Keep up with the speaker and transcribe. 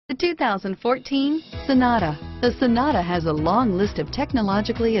The 2014 Sonata. The Sonata has a long list of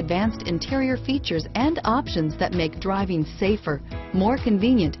technologically advanced interior features and options that make driving safer, more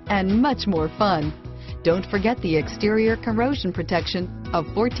convenient, and much more fun. Don't forget the exterior corrosion protection, a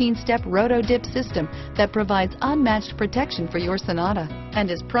 14-step roto-dip system that provides unmatched protection for your Sonata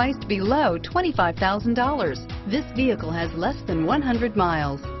and is priced below $25,000. This vehicle has less than 100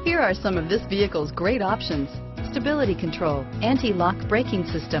 miles. Here are some of this vehicle's great options: stability control, anti-lock braking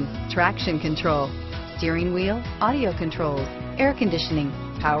system, traction control, steering wheel audio controls, air conditioning,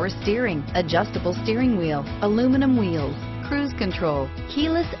 power steering, adjustable steering wheel, aluminum wheels, cruise control,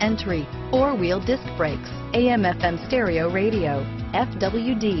 keyless entry, four-wheel disc brakes, AM/FM stereo radio,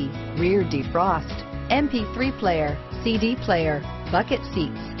 FWD, rear defrost, MP3 player, CD player, bucket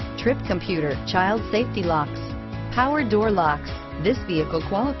seats, trip computer, child safety locks, power door locks. This vehicle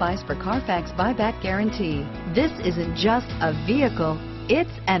qualifies for Carfax buyback guarantee. This isn't just a vehicle,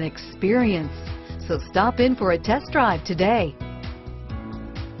 it's an experience. So stop in for a test drive today.